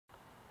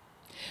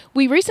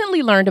We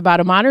recently learned about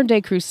a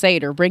modern-day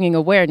crusader bringing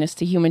awareness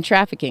to human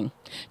trafficking.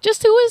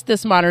 Just who is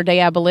this modern-day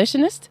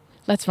abolitionist?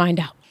 Let's find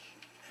out.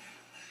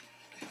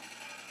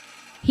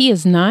 He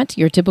is not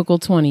your typical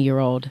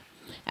 20-year-old.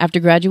 After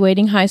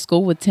graduating high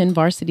school with 10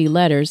 varsity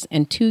letters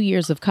and 2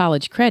 years of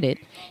college credit,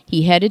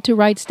 he headed to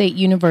Wright State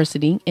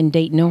University in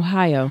Dayton,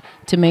 Ohio,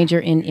 to major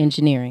in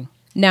engineering.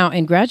 Now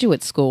in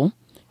graduate school,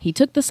 he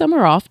took the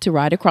summer off to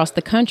ride across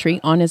the country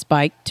on his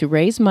bike to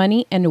raise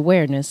money and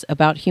awareness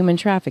about human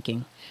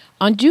trafficking.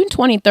 On June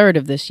 23rd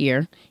of this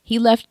year, he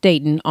left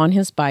Dayton on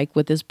his bike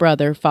with his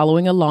brother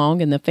following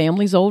along in the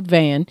family's old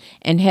van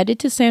and headed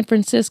to San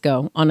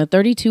Francisco on a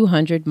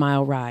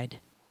 3,200-mile ride.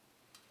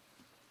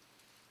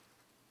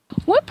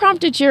 What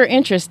prompted your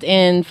interest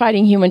in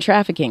fighting human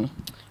trafficking?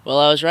 Well,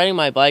 I was riding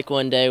my bike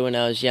one day when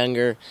I was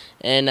younger,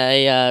 and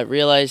I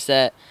realized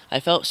that I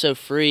felt so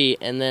free,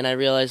 and then I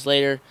realized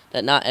later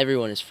that not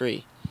everyone is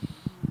free.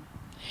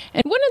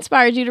 And what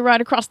inspired you to ride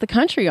across the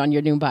country on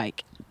your new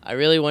bike? I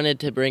really wanted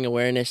to bring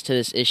awareness to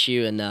this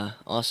issue and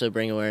also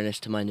bring awareness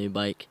to my new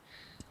bike.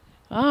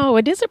 Oh,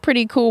 it is a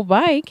pretty cool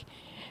bike.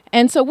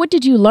 And so what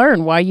did you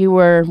learn while you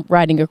were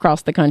riding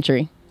across the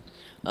country?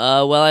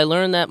 Well, I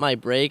learned that my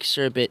brakes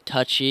are a bit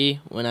touchy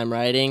when I'm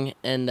riding,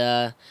 and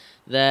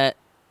that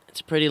it's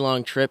a pretty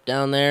long trip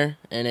down there,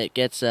 and it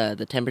gets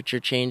the temperature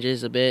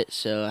changes a bit,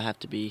 so I have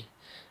to be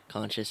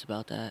conscious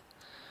about that.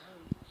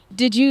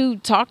 Did you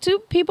talk to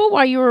people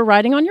while you were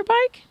riding on your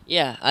bike?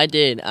 Yeah, I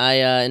did.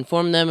 I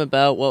informed them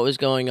about what was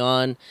going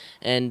on,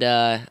 and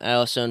I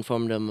also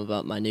informed them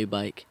about my new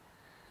bike.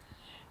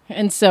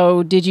 And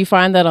so did you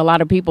find that a lot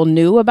of people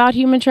knew about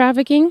human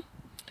trafficking?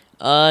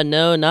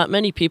 No, not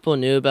many people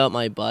knew about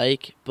my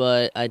bike,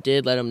 but I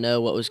did let them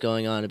know what was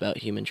going on about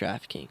human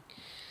trafficking.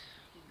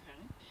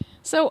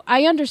 So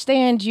I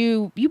understand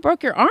you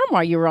broke your arm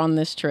while you were on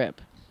this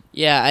trip.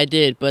 Yeah, I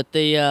did, but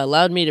they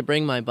allowed me to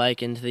bring my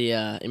bike into the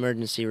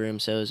emergency room,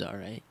 so it was all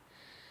right.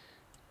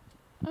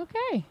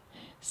 Okay.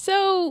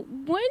 So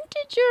when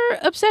did your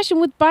obsession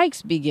with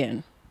bikes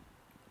begin?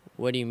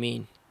 What do you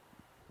mean?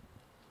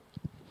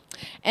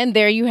 And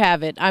there you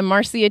have it. I'm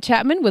Marcia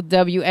Chapman with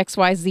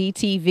WXYZ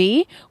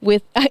TV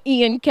with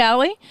Ian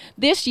Kallay,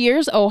 this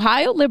year's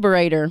Ohio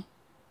Liberator.